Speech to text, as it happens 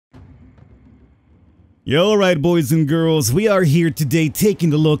Yo, alright boys and girls, we are here today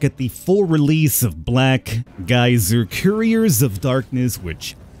taking a look at the full release of Black Geyser Couriers of Darkness,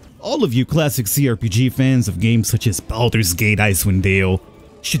 which all of you classic cRPG fans of games such as Baldur's Gate, Icewind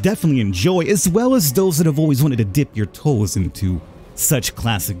should definitely enjoy, as well as those that have always wanted to dip your toes into such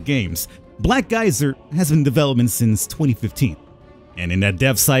classic games. Black Geyser has been in development since 2015, and in that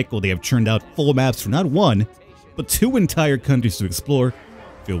dev cycle they have churned out full maps for not one, but two entire countries to explore,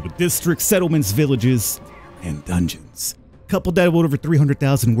 filled with districts, settlements, villages, and dungeons. Coupled that with over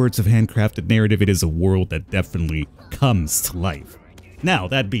 300,000 words of handcrafted narrative, it is a world that definitely comes to life. Now,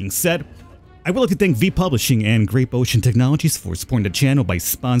 that being said, I would like to thank V Publishing and Grape Ocean Technologies for supporting the channel by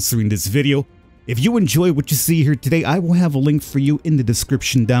sponsoring this video. If you enjoy what you see here today, I will have a link for you in the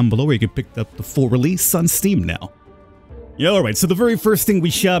description down below where you can pick up the full release on Steam now. Yeah, alright, so the very first thing we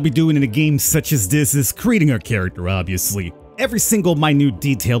shall be doing in a game such as this is creating our character, obviously. Every single minute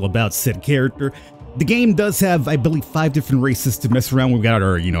detail about said character. The game does have, I believe, 5 different races to mess around. We've got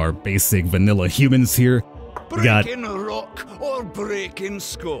our, our basic vanilla humans here. We got breaking rock or breaking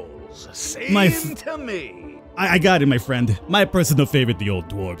skulls. Same to me. I got it, my friend. My personal favorite, the old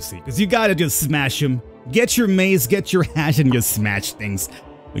dwarves, see, because you gotta just smash them. Get your mace, get your hash, and just smash things.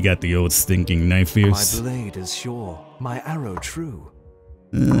 We got the old stinking knife ears. My blade is sure, my arrow true.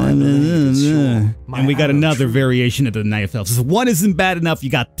 And we got another variation of the knife elves. So one isn't bad enough, you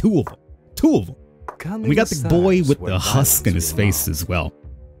got two of them. And we got the boy with the husk in his face as well.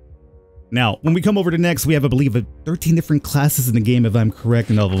 Now, when we come over to next, we have, I believe, 13 different classes in the game, if I'm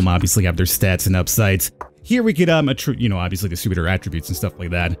correct, and all of them obviously have their stats and upsides. Here we could, obviously distribute our attributes and stuff like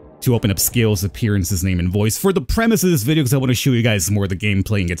that to open up skills, appearances, name, and voice. For the premise of this video, because I want to show you guys more of the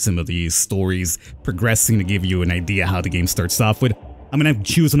gameplay and get some of these stories progressing to give you an idea how the game starts off with, I'm going to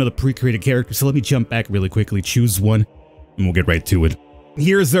choose another pre-created character, so let me jump back really quickly, choose one, and we'll get right to it.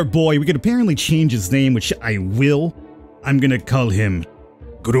 Here's our boy. We could apparently change his name, which I will. I'm going to call him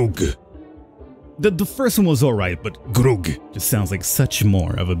Grug. The first one was alright, but Grug just sounds like such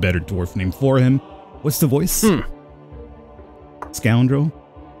more of a better dwarf name for him. What's the voice? Scoundrel?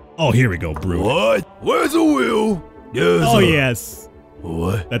 Oh, here we go, bro. What? Where's the wheel? Oh, yes.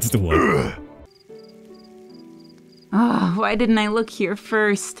 What? That's the one. Oh, why didn't I look here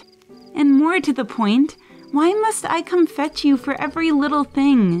first? And more to the point, why must I come fetch you for every little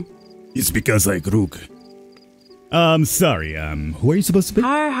thing? It's because I Grug. Sorry, who are you supposed to be?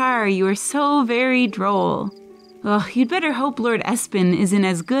 Har har, you are so very droll. Ugh, you'd better hope Lord Espen is in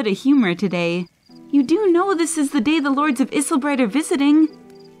as good a humor today. You do know this is the day the Lords of Isilmerald are visiting.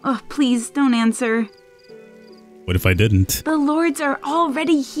 Oh, please, don't answer. What if I didn't? The Lords are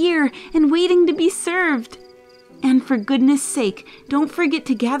already here and waiting to be served. And for goodness sake, don't forget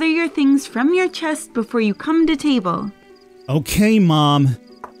to gather your things from your chest before you come to table. Okay, Mom.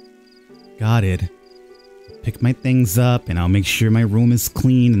 Got it. Pick my things up and I'll make sure my room is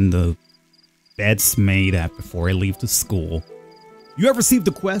clean and the bed's made up before I leave to school. You have received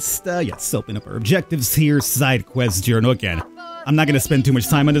the quest? Yes, open up our objectives here. Side quest journal again. I'm not going to spend too much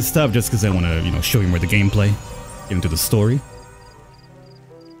time on this stuff just because I want to, show you more of the gameplay. Get into the story.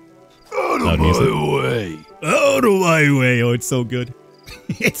 Out of my way. Out of my way. Oh, it's so good.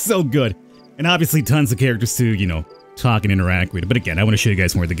 It's so good. And obviously tons of characters to, talk and interact with. But again, I want to show you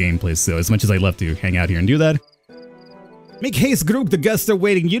guys more of the gameplay, so as much as I'd love to hang out here and do that. Make haste, group. The guests are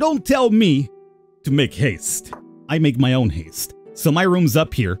waiting. You don't tell me to make haste. I make my own haste. So my room's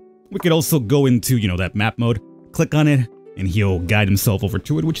up here. We could also go into, that map mode. Click on it, and he'll guide himself over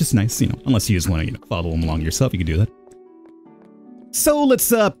to it, which is nice, unless you just want to, follow him along yourself, you can do that. So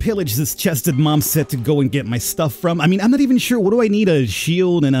let's pillage this chest that Mom said to go and get my stuff from. I mean, I'm not even sure. What do I need? A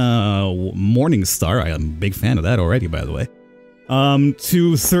shield and a morning star. I'm a big fan of that already, by the way.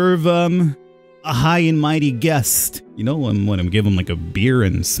 To serve a high and mighty guest. When I'm give him like a beer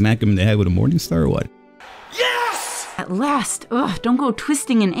and smack him in the head with a morning star or what? Yes! At last. Ugh, don't go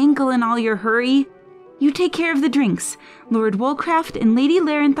twisting an ankle in all your hurry. You take care of the drinks. Lord Woolcraft and Lady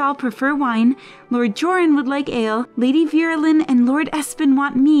Larenthal prefer wine. Lord Joran would like ale. Lady Virulin and Lord Espen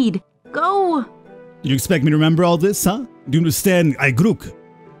want mead. Go! You expect me to remember all this, huh? Do you understand? I Gruk.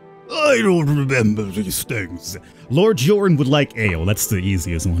 I don't remember these things. Lord Joran would like ale. That's the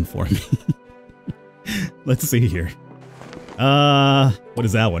easiest one for me. Let's see here. What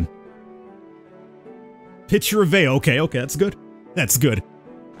is that one? Picture of ale. Okay, that's good. That's good.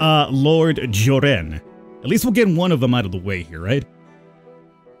 Lord Joran. At least we'll get one of them out of the way here, right?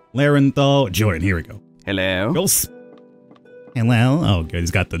 Larenthal, Joran, here we go. Hello? Hello? Oh, good, he's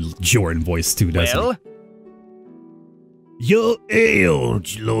got the Joran voice too, doesn't he? Your ale,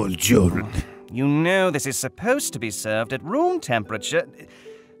 Lord Joran. You know this is supposed to be served at room temperature.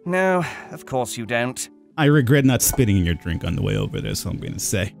 No, of course you don't. I regret not spitting in your drink on the way over there, so I'm going to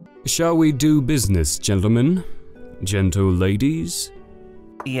say. Shall we do business, gentlemen? Gentle ladies?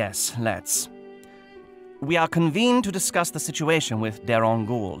 Yes, let's. We are convened to discuss the situation with Daron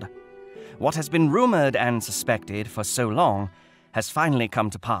Gould. What has been rumored and suspected for so long has finally come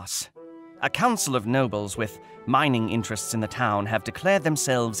to pass. A council of nobles with mining interests in the town have declared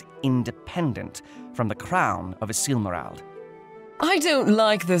themselves independent from the crown of Isilmerald. I don't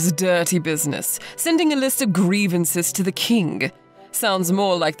like this dirty business, sending a list of grievances to the king. Sounds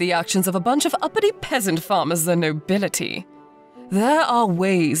more like the actions of a bunch of uppity peasant farmers than nobility. There are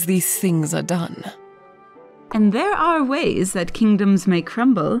ways these things are done. And there are ways that kingdoms may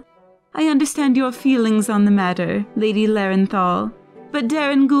crumble. I understand your feelings on the matter, Lady Larenthal, but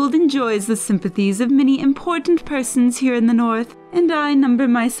Daron Gould enjoys the sympathies of many important persons here in the north, and I number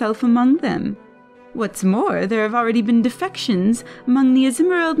myself among them. What's more, there have already been defections among the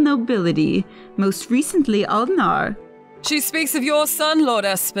Isilmerald nobility, most recently Aldnar. She speaks of your son, Lord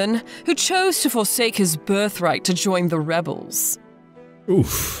Espen, who chose to forsake his birthright to join the rebels.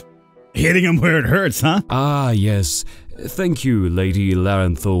 Oof. Hitting him where it hurts, huh? Ah, yes. Thank you, Lady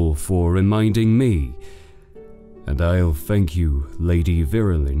Larenthal, for reminding me. And I'll thank you, Lady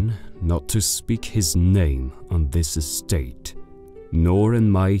Virulin, not to speak his name on this estate, nor in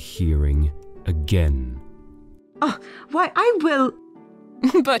my hearing again. Oh, why, I will...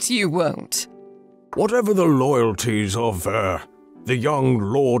 But you won't. Whatever the loyalties of, the young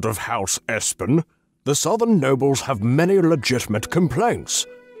Lord of House Espen, the southern nobles have many legitimate complaints.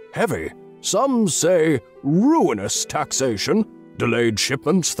 Heavy, some say ruinous taxation, delayed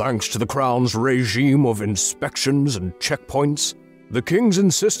shipments thanks to the Crown's regime of inspections and checkpoints, the King's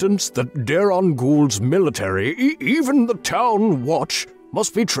insistence that Daron Gould's military, even the town watch,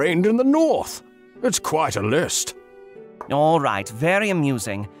 must be trained in the north. It's quite a list. All right, very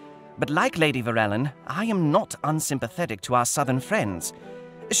amusing. But like Lady Virulin, I am not unsympathetic to our southern friends.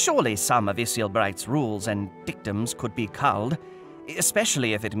 Surely some of Isilbright's rules and dictums could be culled,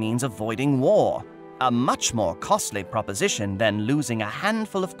 especially if it means avoiding war. A much more costly proposition than losing a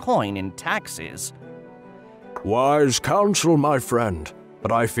handful of coin in taxes. Wise counsel, my friend,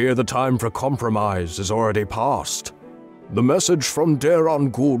 but I fear the time for compromise is already past. The message from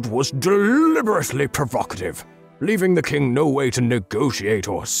Daron Gould was deliberately provocative, leaving the king no way to negotiate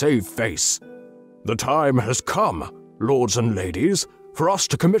or save face. The time has come, lords and ladies, for us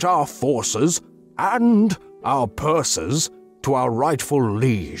to commit our forces and our purses to our rightful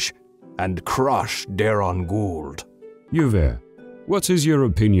liege and crush Daron Gould. Yuve, what is your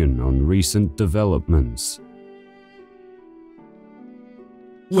opinion on recent developments?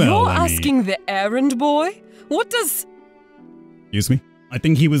 Well, you're asking the errand boy? What does... Excuse me? I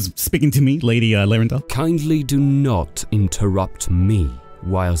think he was speaking to me, Lady Larenthal. Kindly do not interrupt me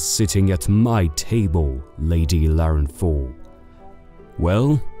while sitting at my table, Lady Larenthal.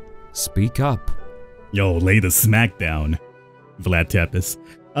 Well, speak up. Yo, lay the smack down, Vlad Tepes.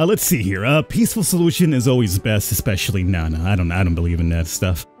 Let's see here. A peaceful solution is always best, especially no, I don't believe in that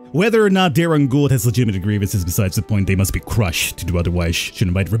stuff. Whether or not Daron Gould has legitimate grievances besides the point, they must be crushed. To do otherwise should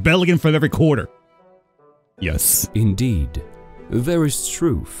invite rebellion from every quarter. Yes. Indeed. There is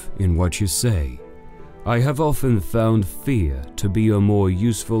truth in what you say. I have often found fear to be a more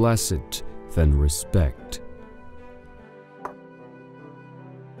useful asset than respect.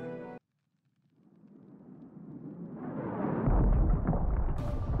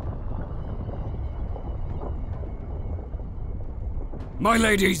 My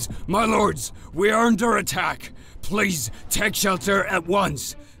ladies, my lords, we are under attack. Please take shelter at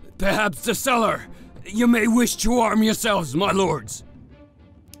once. Perhaps the cellar. You may wish to arm yourselves, my lords.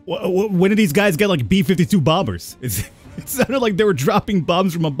 When did these guys get like B-52 bombers? It sounded like they were dropping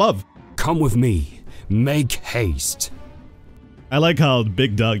bombs from above. Come with me. Make haste. I like how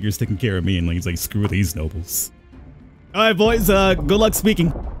Big Dog here's taking care of me and he's like, screw these nobles. Alright boys, good luck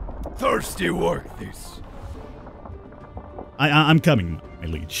speaking. Thirsty work, this. I'm coming, my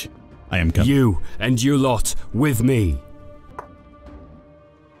liege. I am coming. You and you lot with me.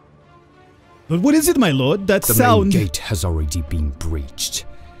 But what is it, my lord? That sound... The main gate has already been breached.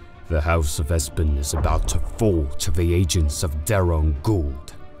 The House of Espen is about to fall to the agents of Daron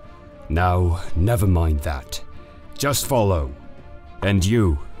Gould. Now, never mind that. Just follow. And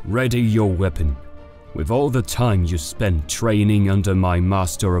you, ready your weapon. With all the time you spent training under my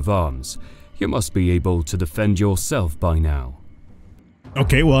Master of Arms, you must be able to defend yourself by now.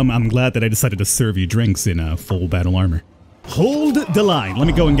 Okay, well, I'm glad that I decided to serve you drinks in full battle armor. Hold the line. Let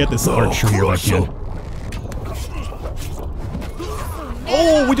me go and get this archer here if I can.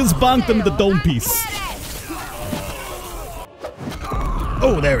 Oh, we just bonked them with the dome piece.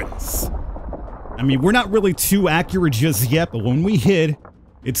 Oh, there it is. I mean, we're not really too accurate just yet, but when we hit,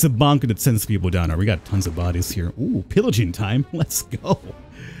 it's a bunker that sends people down. All right, we got tons of bodies here. Ooh, pillaging time. Let's go.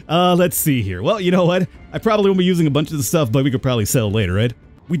 Let's see here. Well, you know what? I probably won't be using a bunch of the stuff, but we could probably sell later, right?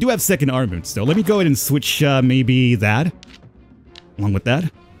 We do have second armaments, though. Let me go ahead and switch maybe that. Along with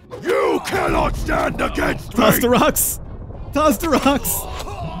that. You cannot stand against me! Toss the rocks! Toss the rocks!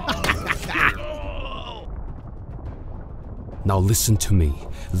 Now listen to me.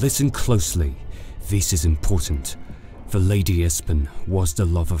 Listen closely. This is important. The Lady Espen was the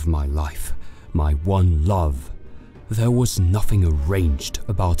love of my life. My one love. There was nothing arranged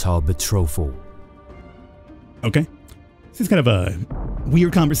about our betrothal. Okay. This is kind of a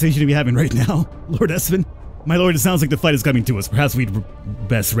weird conversation to be having right now, Lord Espen. My lord, it sounds like the fight is coming to us. Perhaps we'd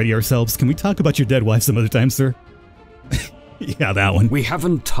best ready ourselves. Can we talk about your dead wife some other time, sir? Yeah, that one. We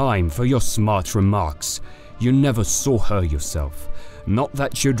haven't time for your smart remarks. You never saw her yourself. Not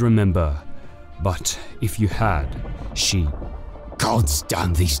that you'd remember. But if you had, she... Gods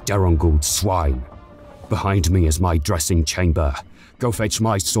damn these Deronguld swine. Behind me is my dressing chamber. Go fetch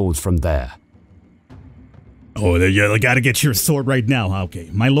my sword from there. Oh, yeah, I gotta get your sword right now.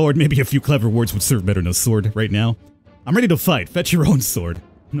 Okay, my lord, maybe a few clever words would serve better than a sword right now. I'm ready to fight. Fetch your own sword.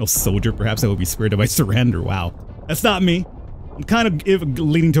 No soldier, perhaps I would be spared if I surrender. Wow. That's not me. I'm kind of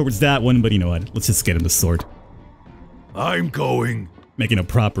leaning towards that one, but you know what? Let's just get him the sword. I'm going. Making a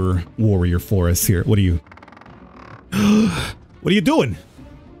proper warrior for us here. What are you... What are you doing?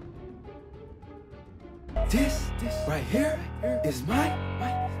 This right here is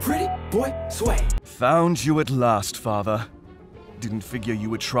my pretty boy Sway. Found you at last, father. Didn't figure you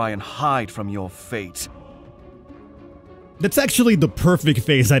would try and hide from your fate. That's actually the perfect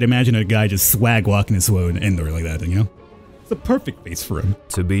face I'd imagine a guy just swag walking his way in Endor like that, you know? It's the perfect face for him.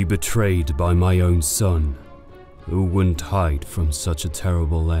 To be betrayed by my own son. Who wouldn't hide from such a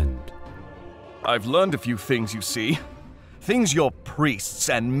terrible end? I've learned a few things, you see. Things your priests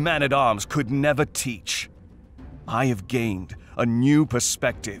and man-at-arms could never teach. I have gained a new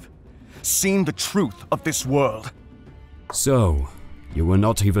perspective, seen the truth of this world. So, you were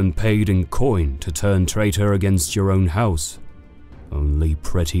not even paid in coin to turn traitor against your own house. Only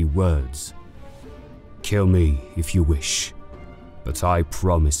pretty words. Kill me if you wish, but I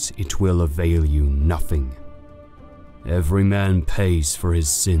promise it will avail you nothing. Every man pays for his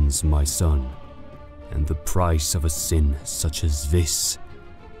sins, my son. And the price of a sin such as this,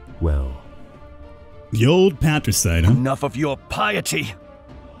 well... The old patricide, huh? Enough of your piety!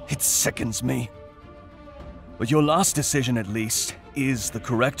 It sickens me. But your last decision, at least, is the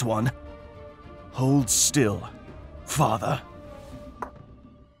correct one. Hold still, father.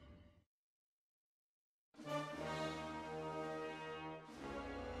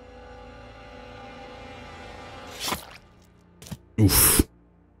 Oof.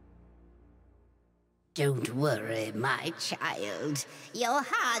 Don't worry, my child. Your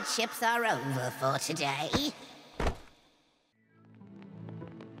hardships are over for today.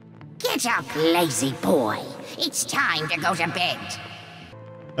 Get up, lazy boy. It's time to go to bed.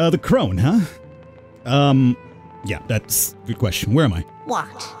 The crone, huh? Yeah, that's a good question. Where am I?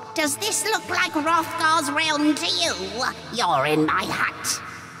 What? Does this look like Hrothgar's realm to you? You're in my hut.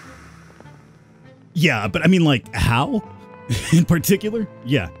 Yeah, but I mean, like, how? In particular?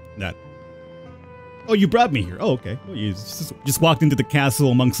 Yeah, that. Oh, you brought me here. Oh, okay. Well, you just walked into the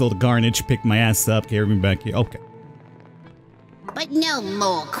castle amongst all the carnage, picked my ass up, carried me back here. Okay. But no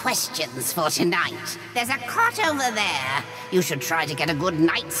more questions for tonight. There's a cot over there. You should try to get a good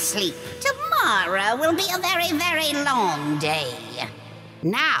night's sleep. Tomorrow will be a very, very long day.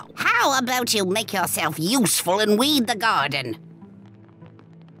 Now, how about you make yourself useful and weed the garden?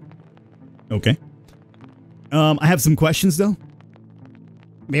 Okay. I have some questions, though.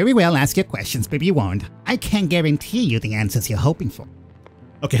 Very well, ask your questions, but be warned. I can't guarantee you the answers you're hoping for.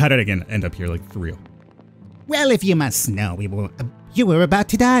 Okay, how did I end up here, like, for real? Well, if you must know, you were about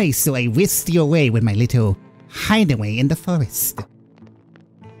to die, so I whisked you away with my little hideaway in the forest.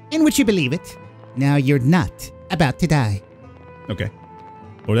 And would you believe it? Now you're not about to die. Okay.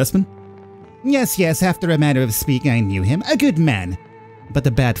 Lord Espen? Yes, after a matter of speaking, I knew him. A good man, but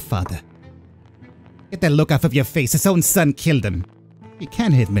a bad father. Get that look off of your face. His own son killed him. You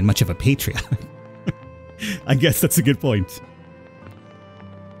can't have been much of a patriot. I guess that's a good point.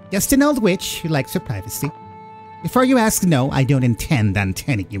 Just an old witch who likes her privacy. Before you ask, no, I don't intend on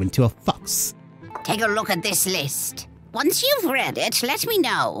turning you into a fox. Take a look at this list. Once you've read it, let me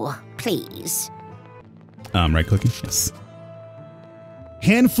know, please. Right-clicking, yes.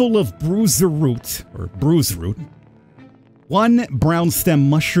 Handful of bruiser root, or bruise root. 1 brown stem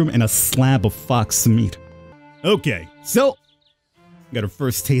mushroom and a slab of fox meat. Okay, so Got our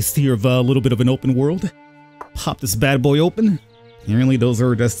first taste here of a little bit of an open world. Pop this bad boy open. Apparently those are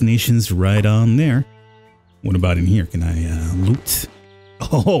our destinations right on there. What about in here? Can I loot?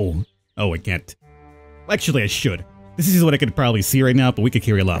 Oh, I can't. Actually, I should. This is what I could probably see right now, but we could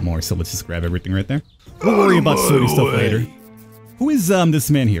carry a lot more, so let's just grab everything right there. We'll worry about sorting stuff later. Who is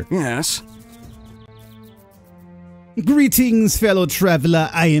this man here? Yes. Greetings, fellow traveler.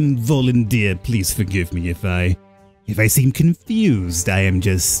 I am Volunteer. Please forgive me if I seem confused. I am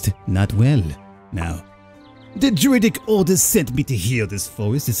just not well now. The Druidic Order sent me to heal this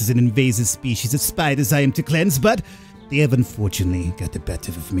forest. This is an invasive species of spiders I am to cleanse, but they have unfortunately got the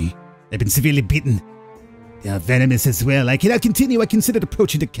better of me. I've been severely bitten. They are venomous as well. I cannot continue. I considered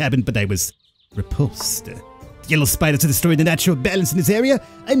approaching the cabin, but I was repulsed. The yellow spiders are destroying the natural balance in this area.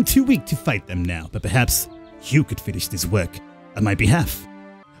 I'm too weak to fight them now, but perhaps you could finish this work on my behalf.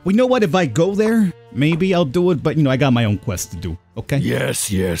 Well, you know what? If I go there, maybe I'll do it, but I got my own quest to do, okay?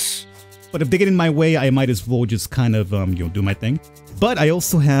 Yes. But if they get in my way, I might as well just kind of, do my thing. But I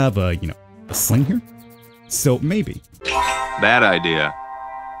also have, a sling here. So maybe. Bad idea.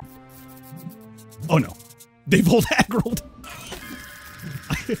 Oh no. They've all aggroed.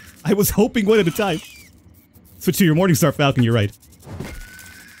 I was hoping one at a time. Switch to your Morningstar Falcon, you're right.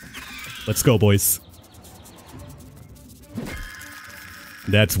 Let's go, boys.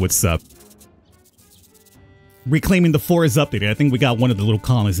 That's what's up. Reclaiming the forest updated. I think we got one of the little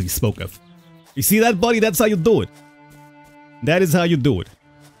colonies that he spoke of. You see that, buddy? That's how you do it. That is how you do it.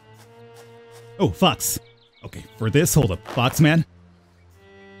 Oh, Fox. Okay, for this, hold up. Fox, man.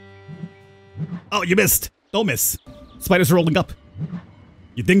 Oh, you missed. Don't miss. Spiders are rolling up.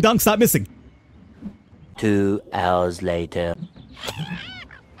 You ding-dong, stop missing. 2 hours later.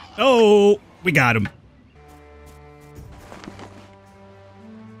 Oh, we got him.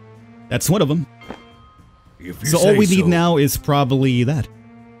 That's one of them. So all we need now is probably that.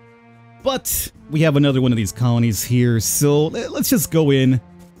 But we have another one of these colonies here, so let's just go in.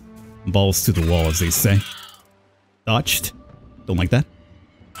 Balls to the wall, as they say. Dodged. Don't like that.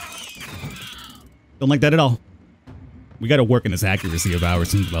 Don't like that at all. We gotta work on this accuracy of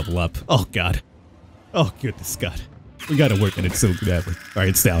ours and level up. Oh, God. Oh, goodness, God. We gotta work on it so badly. Alright,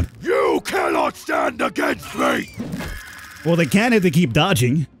 it's down. You cannot stand against me! Well, they can if they keep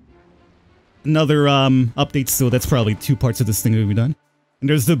dodging. Another, update, so that's probably 2 parts of this thing that we've done. And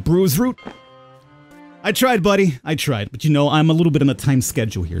there's the bruise route. I tried, buddy. I tried. But, I'm a little bit on a time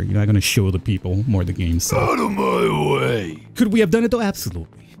schedule here. I'm gonna show the people more of the game, so... Out of my way! Could we have done it, though?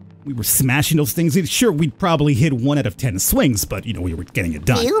 Absolutely. We were smashing those things. Sure, we'd probably hit 1 out of 10 swings, but, we were getting it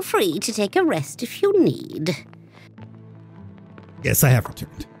done. Feel free to take a rest if you need. Yes, I have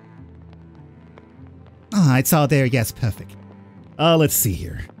returned. Ah, it's all there. Yes, perfect. Let's see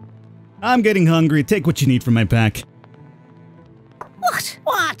here. I'm getting hungry. Take what you need from my pack. What?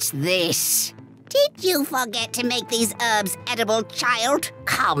 What's this? Did you forget to make these herbs edible, child?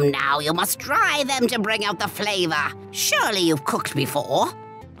 Come now, you must dry them to bring out the flavor. Surely you've cooked before.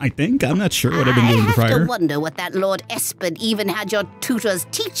 I think. I'm not sure what I've been doing prior. I have to wonder what that Lord Espen even had your tutors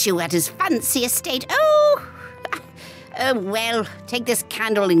teach you at his fancy estate. Oh, well, take this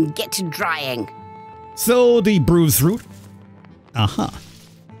candle and get to drying. So, the bruise root. Uh-huh.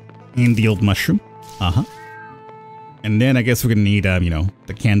 And the old mushroom. Uh-huh. And then I guess we're gonna need,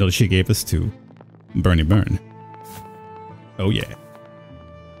 the candle she gave us to burn. Oh, yeah.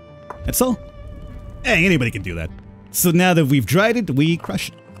 That's all. Hey, anybody can do that. So now that we've dried it, we crush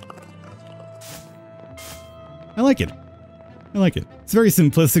it. I like it. It's very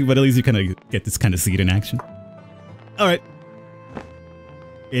simplistic, but at least you kind of get this kind of seed in action. Alright.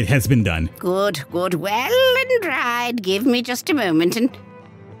 It has been done. Good. Well and dried. Give me just a moment and...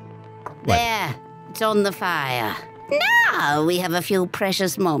 What? There. It's on the fire. Now we have a few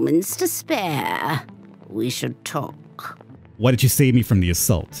precious moments to spare. We should talk. Why did you save me from the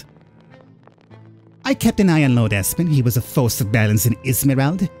assault? I kept an eye on Lord Espen. He was a force of balance in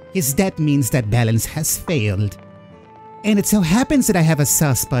Isilmerald. His death means that balance has failed. And it so happens that I have a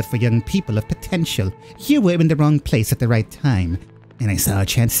soft spot for young people of potential. You were in the wrong place at the right time, and I saw a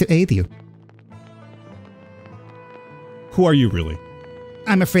chance to aid you. Who are you really?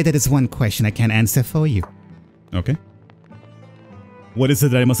 I'm afraid that is one question I can't answer for you. Okay. What is it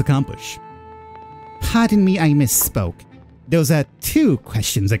that I must accomplish? Pardon me, I misspoke. Those are 2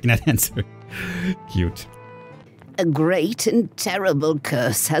 questions I cannot answer. Cute. A great and terrible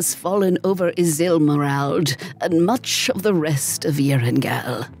curse has fallen over Isilmerald and much of the rest of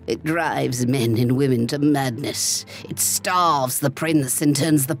Yerengel. It drives men and women to madness. It starves the prince and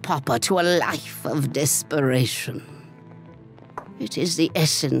turns the pauper to a life of desperation. It is the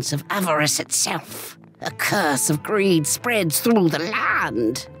essence of avarice itself. A curse of greed spreads through the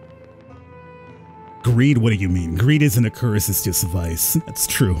land. Greed? What do you mean? Greed isn't a curse, it's just vice. That's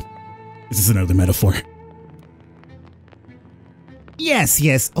true. This is another metaphor.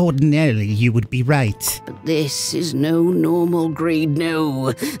 Yes, ordinarily you would be right. But this is no normal greed,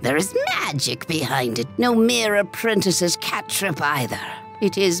 no. There is magic behind it. No mere apprentice's cantrip either.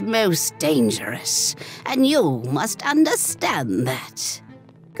 It is most dangerous, and you must understand that.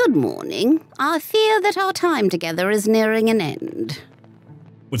 Good morning. I fear that our time together is nearing an end.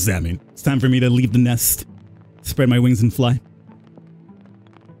 What's that mean? It's time for me to leave the nest, spread my wings and fly?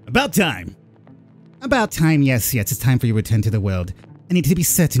 About time! About time, yes, it's time for you to return to the world. I need to be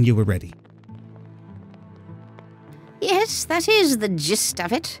certain you were ready. Yes, that is the gist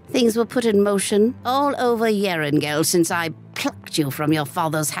of it. Things were put in motion all over Yerengel since I plucked you from your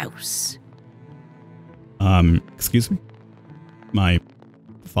father's house. Excuse me? My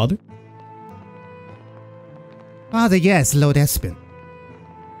father? Father, yes, Lord Espen.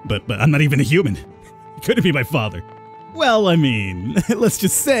 But I'm not even a human. He couldn't be my father. Well, I mean, let's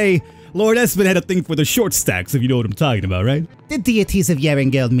just say Lord Espen had a thing for the short stacks, if you know what I'm talking about, right? The deities of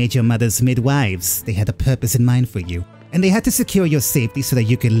Yerengel made your mother's midwives. They had a purpose in mind for you, and they had to secure your safety so that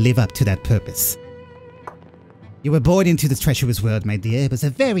you could live up to that purpose. You were born into the treacherous world, my dear. It was a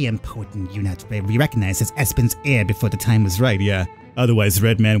very important unit. We recognized as Espen's heir before the time was right. Yeah, otherwise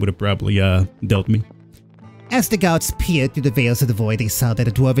Red Man would have probably, dealt me. As the gods peered through the veils of the void, they saw that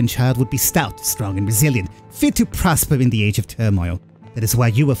a dwarven child would be stout, strong, and resilient, fit to prosper in the age of turmoil. That is why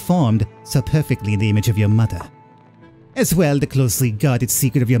you were formed so perfectly in the image of your mother. As well, the closely guarded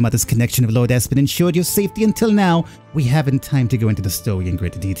secret of your mother's connection with Lord Espen ensured your safety until now. We haven't time to go into the story in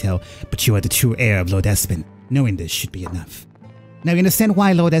greater detail, but you are the true heir of Lord Espen. Knowing this should be enough. Now you understand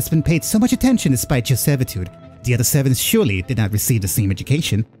why Lord Espen paid so much attention despite your servitude. The other servants surely did not receive the same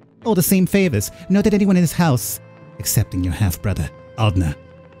education, or the same favors, nor did anyone in his house, excepting your half-brother, Aldna.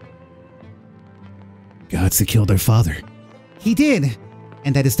 Gods had killed their father. He did,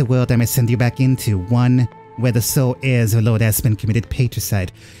 and that is the world I must send you back into, one where the sole heirs of Lord Espen committed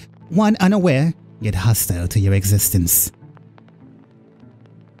patricide, one unaware, yet hostile to your existence.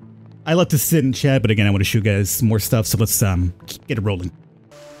 I love to sit and chat, but again, I want to show you guys more stuff, so let's get it rolling.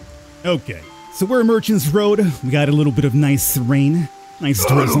 Okay, so we're at Merchant's Road. We got a little bit of nice rain, nice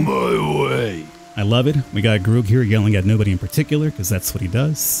drizzle. Out of my way. I love it. We got Grug here yelling at nobody in particular, because that's what he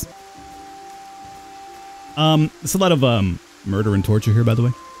does. There's a lot of murder and torture here, by the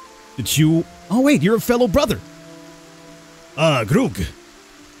way. Did you... Oh wait, you're a fellow brother. Grug.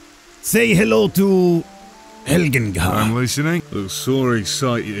 Say hello to Helgengar. I'm listening. A sorry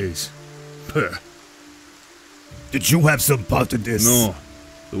sight it is. Did you have some part in this? No.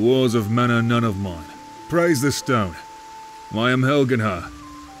 The wars of men are none of mine. Praise the stone. I am Helgengar.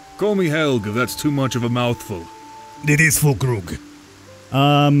 Call me Helg if that's too much of a mouthful. It is for Grug.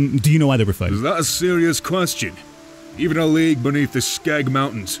 Do you know why they were fighting? Is that a serious question? Even a league beneath the Skag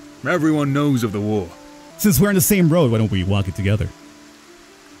Mountains, everyone knows of the war. Since we're on the same road, why don't we walk it together?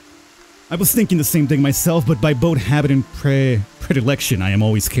 I was thinking the same thing myself, but by both habit and predilection, I am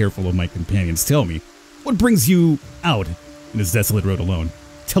always careful of my companions. Tell me, what brings you out in this desolate road alone?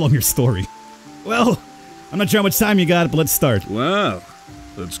 Tell them your story. Well, I'm not sure how much time you got, but let's start. Wow,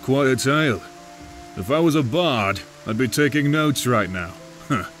 that's quite a tale. If I was a bard, I'd be taking notes right now.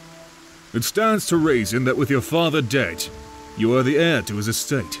 It stands to reason that with your father dead, you are the heir to his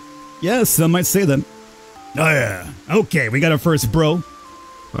estate. Yes, some might say that. Oh yeah. Okay, we got our first bro.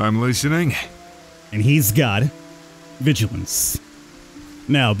 I'm listening. And he's got vigilance.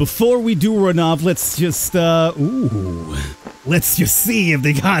 Now, before we do run off, let's just, let's just see if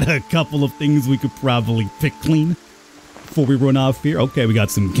they got a couple of things we could probably pick clean before we run off here. Okay, we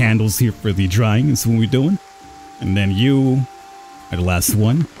got some candles here for the drying, that's what we're doing. And then you are the last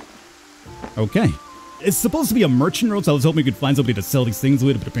one. Okay. It's supposed to be a merchant road, so I was hoping we could find somebody to sell these things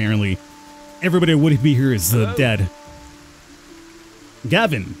with, but apparently everybody who would be here is dead.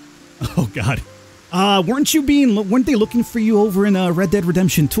 Gavin. Oh god. Weren't they looking for you over in Red Dead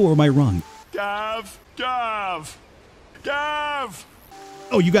Redemption 2, or am I wrong? Gav!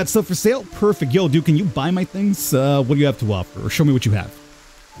 Oh, you got stuff for sale? Perfect. Yo, dude, can you buy my things? What do you have to offer? Or show me what you have.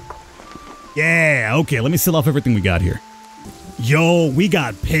 Yeah, okay, let me sell off everything we got here. Yo, we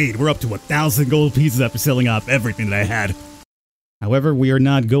got paid. We're up to 1,000 gold pieces after selling off everything that I had. However, we are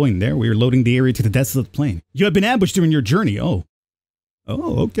not going there. We are loading the area to the desolate plain. You have been ambushed during your journey. Oh,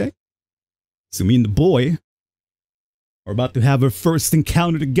 okay. So me and the boy are about to have our first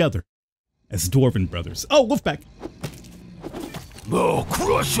encounter together as Dwarven brothers. Oh, Wolfpack. Oh,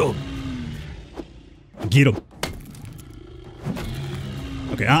 crush him! Get him.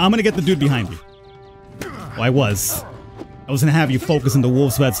 Okay, I'm gonna get the dude behind you. Well, I was gonna have you focus on the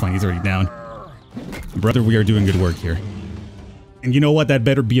wolves, but that's fine. He's already down. Brother, we are doing good work here. And you know what? That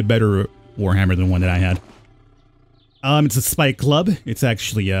better be a better Warhammer than the one that I had. It's a spike club. It's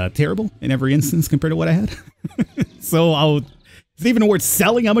actually terrible in every instance compared to what I had. So is it even worth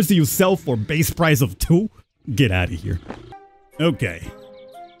selling? How much do you sell for? Base price of 2? Get out of here. Okay.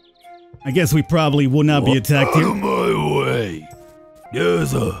 I guess we probably will not be attacked here. Out of my way.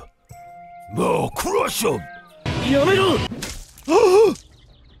 There's a... I'll crush him.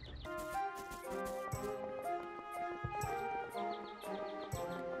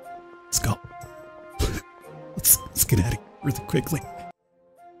 Let's go. Let's get out of here really quickly.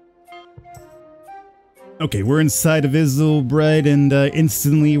 Okay, we're inside of Isilmerald and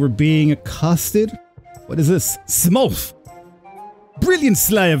instantly we're being accosted. What is this? Smolf! Brilliant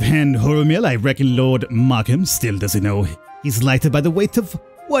sleight of hand, Horomil. I reckon Lord Markham still doesn't know he's lighted by the weight of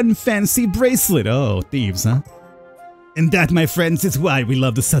one fancy bracelet. Oh, thieves, huh? And that, my friends, is why we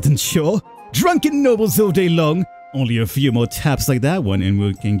love the southern shore. Drunken nobles all day long. Only a few more taps like that one and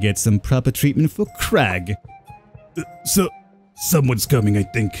we can get some proper treatment for Crag. So, someone's coming, I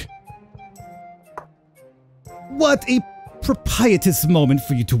think. What a propitious moment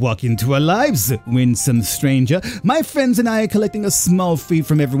for you to walk into our lives, winsome stranger. My friends and I are collecting a small fee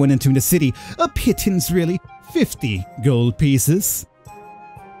from everyone entering the city. A pittance, really. 50 gold pieces.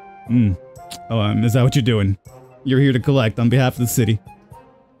 Oh, is that what you're doing? You're here to collect on behalf of the city.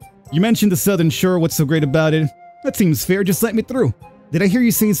 You mentioned the southern shore. What's so great about it? That seems fair. Just let me through. Did I hear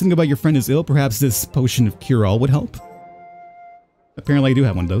you say something about your friend is ill? Perhaps this potion of cure-all would help? Apparently I do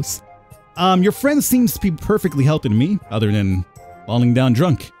have one of those. Your friend seems to be perfectly healthy to me, other than falling down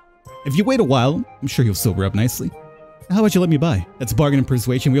drunk. If you wait a while, I'm sure he'll sober up nicely. How about you let me by? That's bargain and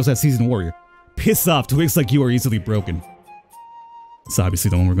persuasion. We also have seasoned warrior. Piss off, twigs like you are easily broken. It's obviously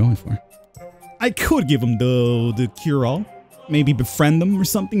the one we're going for. I could give him the cure-all. Maybe befriend them or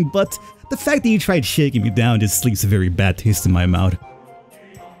something, but the fact that you tried shaking me down just leaves a very bad taste in my mouth.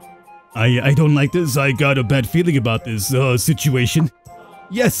 I don't like this. I got a bad feeling about this situation.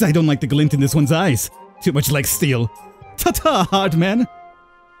 Yes, I don't like the glint in this one's eyes. Too much like steel. Ta-ta, hard man.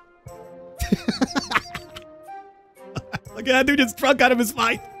 Look at that dude just drunk out of his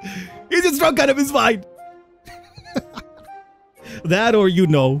mind. He's just drunk out of his mind. That or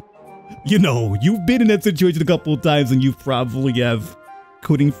you've been in that situation a couple of times and you probably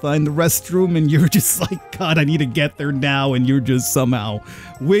couldn't find the restroom and you're just like, God, I need to get there now, and you're just somehow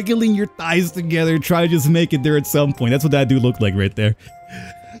wiggling your thighs together, trying to just make it there at some point. That's what that dude looked like right there.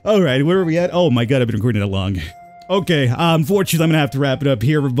 Alright, where are we at? Oh my God, I've been recording that long. Okay, unfortunately, I'm gonna have to wrap it up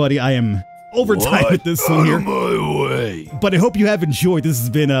here, everybody. I am over time with this one here. My way. But I hope you have enjoyed. This has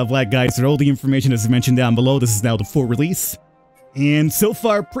been Black Geyser. All the information is mentioned down below. This is now the full release. And so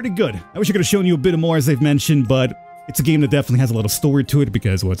far, pretty good. I wish I could have shown you a bit more, as I've mentioned, but it's a game that definitely has a lot of story to it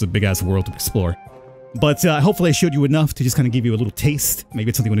because, well, it's a big-ass world to explore. But hopefully I showed you enough to just kind of give you a little taste. Maybe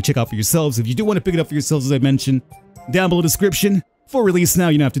it's something you want to check out for yourselves. If you do want to pick it up for yourselves, as I mentioned, down below description. For release now,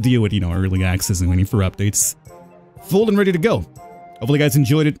 you don't have to deal with, early access and waiting for updates. Full and ready to go. Hopefully you guys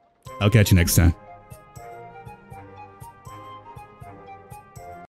enjoyed it. I'll catch you next time.